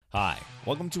Hi,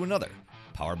 welcome to another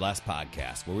Power Blast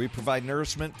podcast where we provide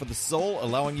nourishment for the soul,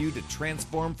 allowing you to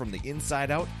transform from the inside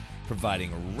out,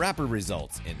 providing rapid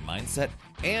results in mindset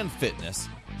and fitness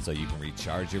so you can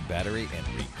recharge your battery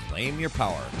and reclaim your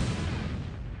power.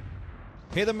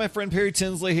 Hey there, my friend Perry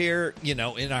Tinsley here. You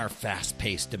know, in our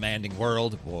fast-paced, demanding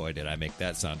world, boy, did I make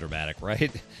that sound dramatic,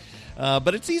 right?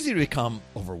 But it's easy to become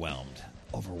overwhelmed,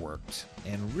 overworked,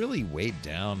 and really weighed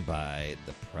down by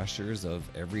the pressures of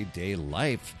everyday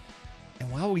life. And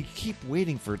while we keep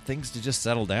waiting for things to just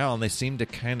settle down, they seem to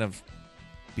kind of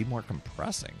be more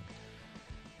compressing.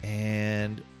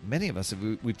 And many of us,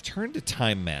 we've turned to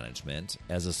time management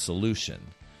as a solution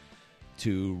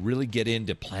to really get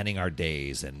into planning our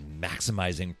days and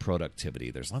maximizing productivity.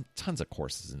 There's tons of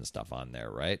courses and stuff on there,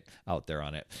 right? Out there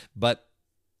on it. But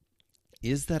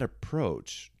is that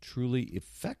approach truly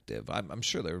effective? I'm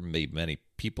sure there may be many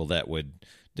people that would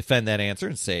defend that answer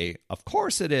and say, of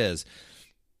course it is.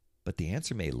 But the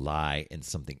answer may lie in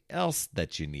something else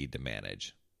that you need to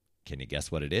manage. Can you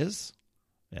guess what it is?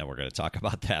 Yeah, we're going to talk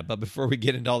about that. But before we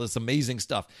get into all this amazing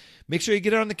stuff, make sure you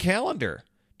get it on the calendar.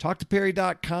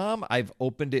 TalkToPerry.com. I've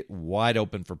opened it wide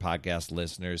open for podcast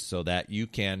listeners so that you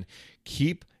can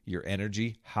keep your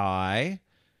energy high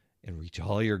and reach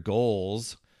all your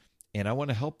goals. And I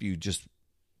want to help you just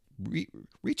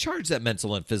recharge that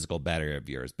mental and physical battery of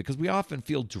yours, because we often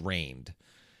feel drained.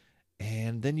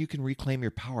 And then you can reclaim your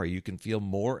power. You can feel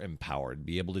more empowered,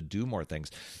 be able to do more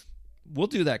things. We'll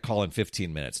do that call in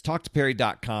 15 minutes.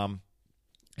 TalkToPerry.com.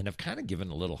 And I've kind of given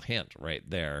a little hint right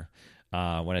there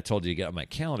when I told you to get on my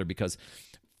calendar, because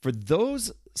for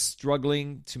those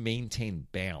struggling to maintain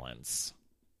balance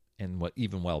and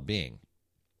even well-being,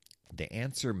 the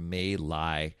answer may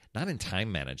lie not in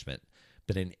time management,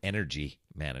 but in energy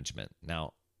management.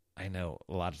 Now, I know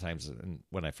a lot of times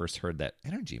when I first heard that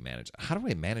energy manage, how do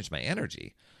I manage my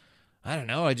energy? I don't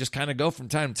know. I just kind of go from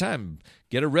time to time,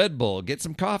 get a Red Bull, get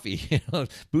some coffee,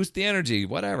 boost the energy,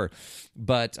 whatever.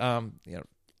 But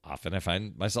often I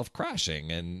find myself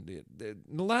crashing, and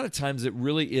a lot of times it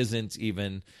really isn't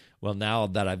even, well, now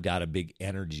that I've got a big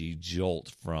energy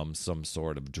jolt from some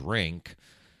sort of drink,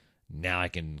 now I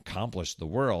can accomplish the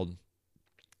world.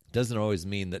 Doesn't always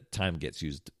mean that time gets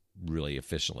used really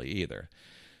efficiently either.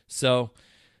 So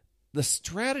the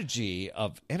strategy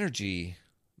of energy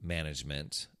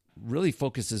management really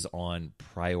focuses on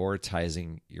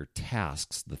prioritizing your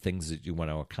tasks, the things that you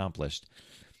want to accomplish,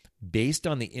 based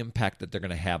on the impact that they're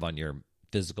going to have on your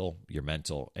physical, your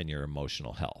mental, and your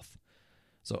emotional health.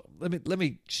 So let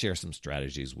me share some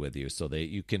strategies with you so that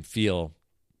you can feel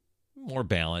more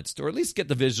balanced, or at least get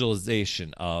the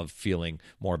visualization of feeling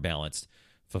more balanced,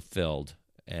 fulfilled,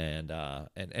 and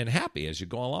happy as you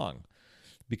go along.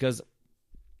 Because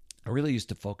I really used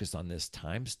to focus on this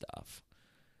time stuff.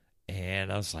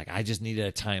 And I was like, I just needed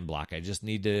a time block. I just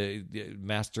need to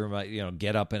master my,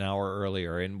 get up an hour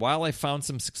earlier. And while I found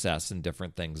some success in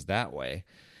different things that way,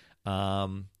 I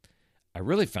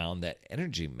really found that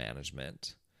energy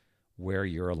management, where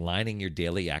you're aligning your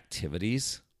daily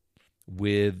activities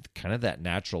with kind of that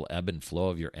natural ebb and flow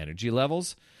of your energy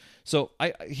levels. So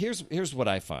here's what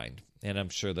I find. And I'm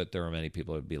sure that there are many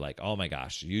people who would be like, oh my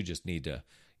gosh, you just need to,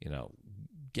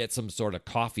 get some sort of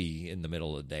coffee in the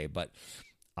middle of the day. But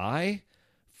I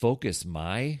focus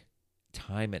my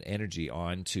time and energy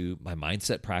onto my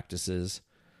mindset practices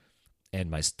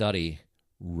and my study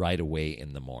right away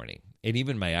in the morning, and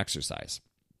even my exercise.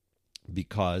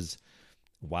 Because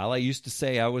while I used to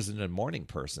say I wasn't a morning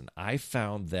person, I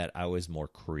found that I was more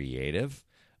creative,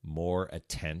 more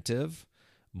attentive,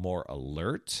 more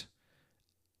alert.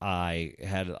 I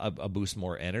had a boost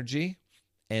more energy.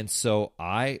 And so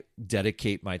I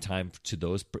dedicate my time to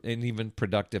those and even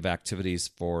productive activities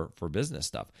for business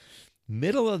stuff.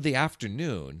 Middle of the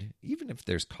afternoon, even if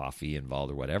there's coffee involved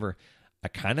or whatever, I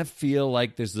kind of feel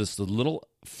like there's this little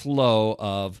flow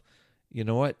of, you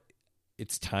know what,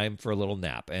 it's time for a little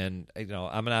nap. And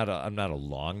I'm not a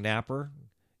long napper,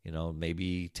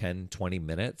 maybe 10, 20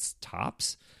 minutes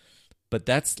tops. But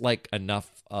that's like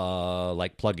enough,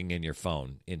 like plugging in your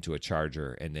phone into a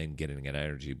charger and then getting an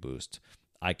energy boost.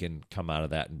 I can come out of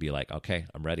that and be like, okay,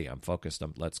 I'm ready. I'm focused.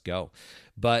 Let's go.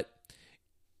 But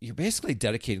you're basically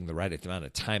dedicating the right amount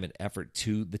of time and effort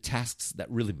to the tasks that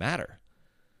really matter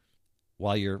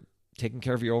while you're taking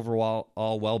care of your overall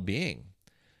well-being.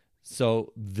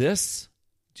 So this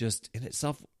just in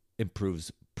itself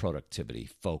improves productivity,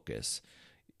 focus.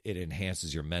 It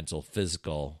enhances your mental,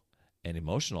 physical, and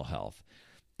emotional health.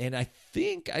 And I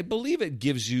believe it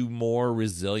gives you more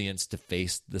resilience to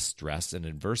face the stress and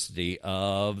adversity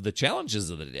of the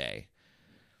challenges of the day.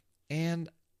 And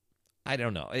I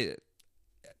don't know.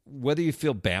 whether you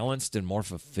feel balanced and more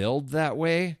fulfilled that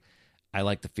way, I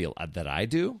like to feel that I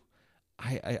do.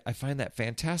 I find that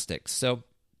fantastic. So,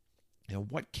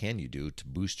 what can you do to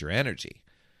boost your energy?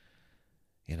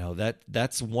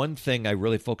 That's one thing I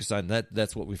really focus on.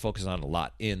 That's what we focus on a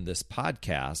lot in this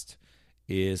podcast,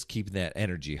 is keeping that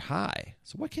energy high.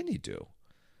 So what can you do?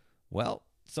 Well,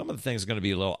 some of the things are going to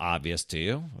be a little obvious to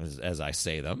you as I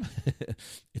say them.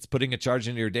 It's putting a charge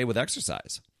into your day with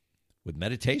exercise, with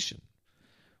meditation,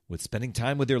 with spending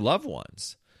time with your loved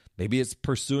ones. Maybe it's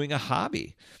pursuing a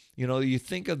hobby. You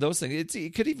think of those things.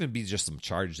 It could even be just some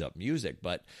charged up music,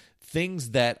 but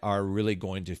things that are really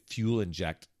going to fuel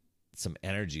inject some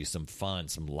energy, some fun,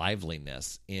 some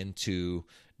liveliness into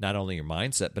not only your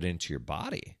mindset, but into your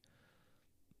body.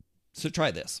 So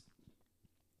try this.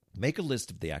 Make a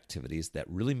list of the activities that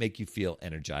really make you feel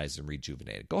energized and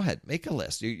rejuvenated. Go ahead, make a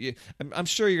list. I'm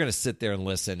sure you're going to sit there and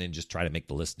listen and just try to make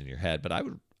the list in your head, but I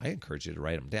encourage you to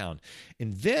write them down.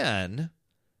 And then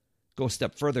go a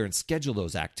step further and schedule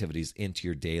those activities into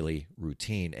your daily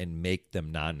routine and make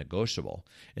them non-negotiable,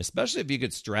 especially if you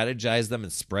could strategize them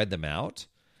and spread them out.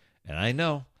 And I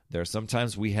know there are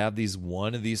sometimes we have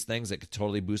one of these things that could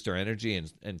totally boost our energy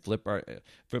and flip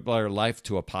our life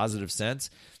to a positive sense.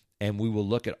 And we will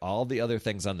look at all the other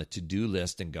things on the to-do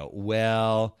list and go,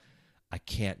 well, I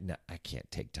can't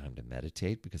take time to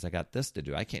meditate because I got this to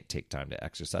do. I can't take time to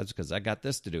exercise because I got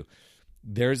this to do.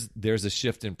 There's a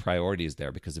shift in priorities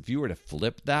there, because if you were to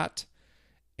flip that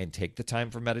and take the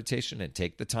time for meditation and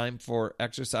take the time for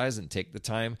exercise and take the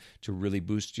time to really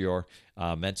boost your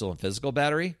mental and physical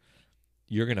battery,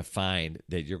 you're going to find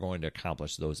that you're going to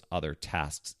accomplish those other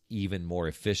tasks even more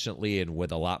efficiently and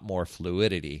with a lot more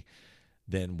fluidity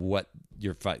than what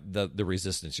the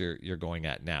resistance you're going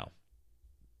at now.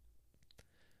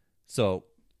 So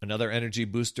another energy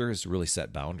booster is to really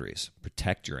set boundaries.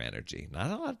 Protect your energy.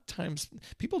 Not a lot of times,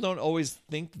 people don't always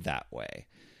think that way.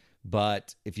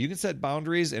 But if you can set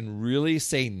boundaries and really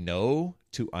say no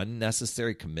to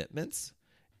unnecessary commitments,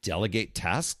 delegate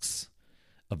tasks,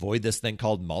 avoid this thing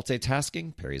called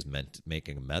multitasking. Perry's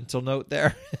making a mental note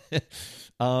there.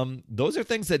 Those are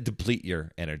things that deplete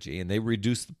your energy and they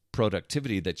reduce the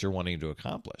productivity that you're wanting to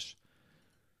accomplish.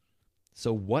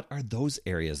 So what are those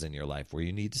areas in your life where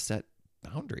you need to set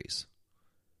boundaries?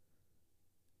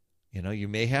 You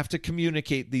may have to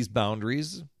communicate these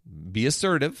boundaries, be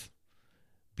assertive,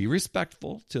 be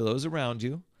respectful to those around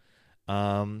you.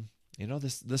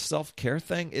 This self-care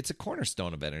thing, it's a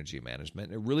cornerstone of energy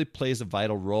management. It really plays a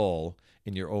vital role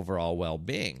in your overall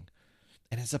well-being.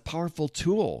 And it's a powerful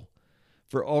tool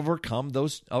for overcoming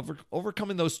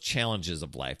those challenges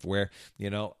of life where,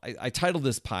 I titled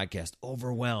this podcast,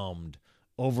 Overwhelmed,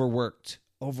 Overworked,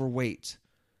 Overweight.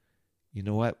 You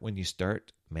know what? When you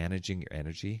start managing your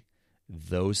energy,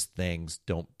 those things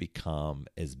don't become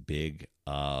as big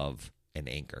of an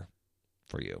anchor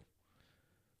for you.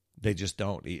 They just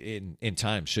don't. In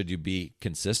time, should you be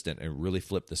consistent and really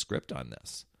flip the script on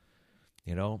this?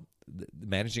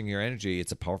 Managing your energy,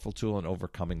 it's a powerful tool in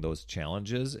overcoming those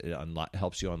challenges. It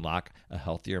helps you unlock a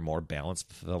healthier, more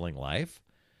balanced, fulfilling life.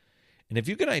 And if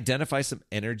you can identify some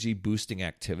energy-boosting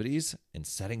activities and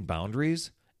setting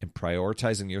boundaries and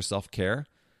prioritizing your self-care,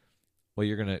 well,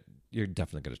 you're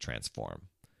definitely going to transform.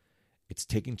 It's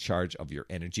taking charge of your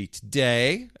energy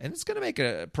today, and it's going to make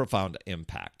a profound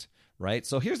impact, right?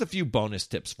 So here's a few bonus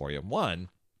tips for you. One,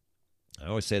 I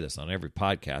always say this on every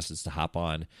podcast, is to hop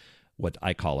on what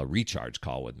I call a recharge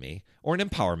call with me or an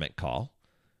empowerment call.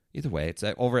 Either way, it's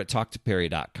over at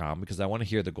talktoperry.com, because I want to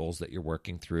hear the goals that you're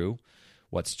working through,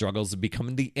 what struggles are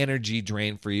becoming the energy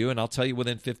drain for you, and I'll tell you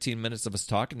within 15 minutes of us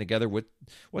talking together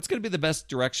what's going to be the best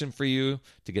direction for you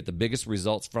to get the biggest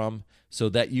results from, so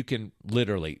that you can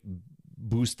literally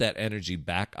boost that energy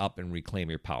back up and reclaim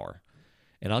your power.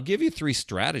 And I'll give you 3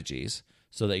 strategies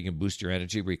so that you can boost your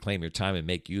energy, reclaim your time, and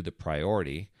make you the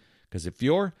priority. Because if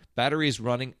your battery is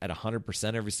running at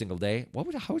 100% every single day,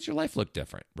 how would your life look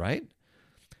different, right?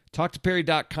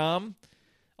 TalkToPerry.com.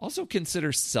 Also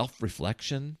consider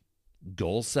self-reflection,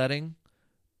 goal setting,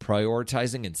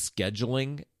 prioritizing and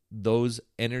scheduling those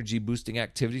energy-boosting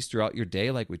activities throughout your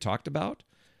day like we talked about.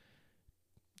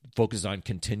 Focus on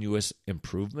continuous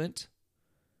improvement,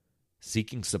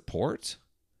 seeking support.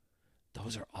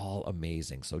 Those are all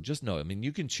amazing. So just know,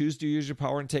 you can choose to use your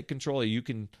power and take control, or you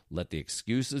can let the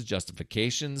excuses,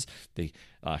 justifications, the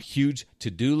huge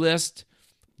to-do list,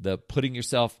 the putting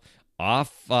yourself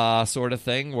off sort of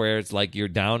thing where it's like you're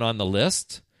down on the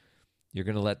list, you're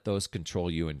going to let those control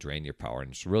you and drain your power.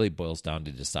 And it really boils down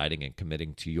to deciding and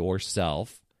committing to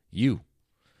yourself and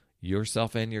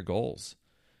your goals.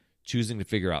 choosing to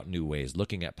figure out new ways,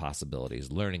 looking at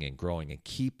possibilities, learning and growing, and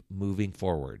keep moving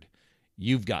forward.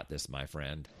 You've got this, my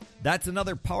friend. That's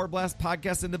another Power Blast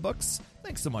podcast in the books.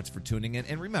 Thanks so much for tuning in.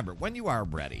 And remember, when you are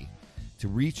ready to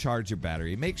recharge your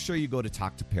battery, make sure you go to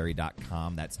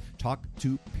talktoperry.com. That's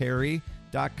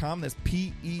talktoperry.com. That's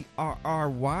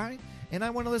Perry. And I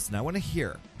want to listen. I want to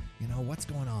hear, what's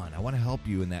going on. I want to help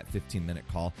you in that 15-minute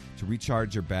call to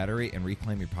recharge your battery and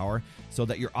reclaim your power so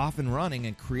that you're off and running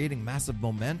and creating massive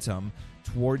momentum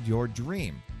toward your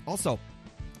dream. Also,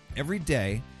 every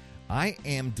day, I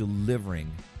am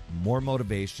delivering more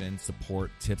motivation,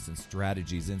 support, tips, and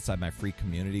strategies inside my free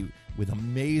community with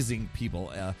amazing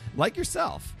people like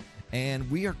yourself. And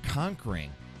we are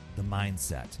conquering the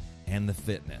mindset and the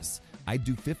fitness. I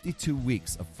do 52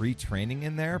 weeks of free training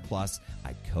in there. Plus,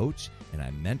 I coach and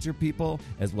I mentor people,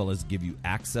 as well as give you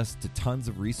access to tons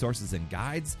of resources and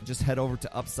guides. Just head over to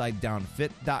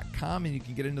upsidedownfit.com and you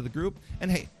can get into the group.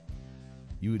 And hey,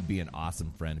 you would be an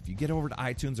awesome friend if you get over to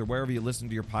iTunes or wherever you listen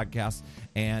to your podcast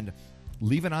and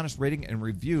leave an honest rating and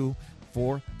review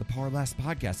for the Power Blast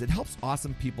podcast. It helps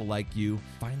awesome people like you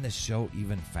find this show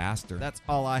even faster. That's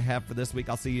all I have for this week.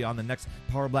 I'll see you on the next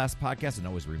Power Blast podcast. And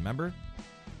always remember,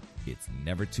 it's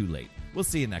never too late. We'll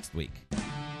see you next week.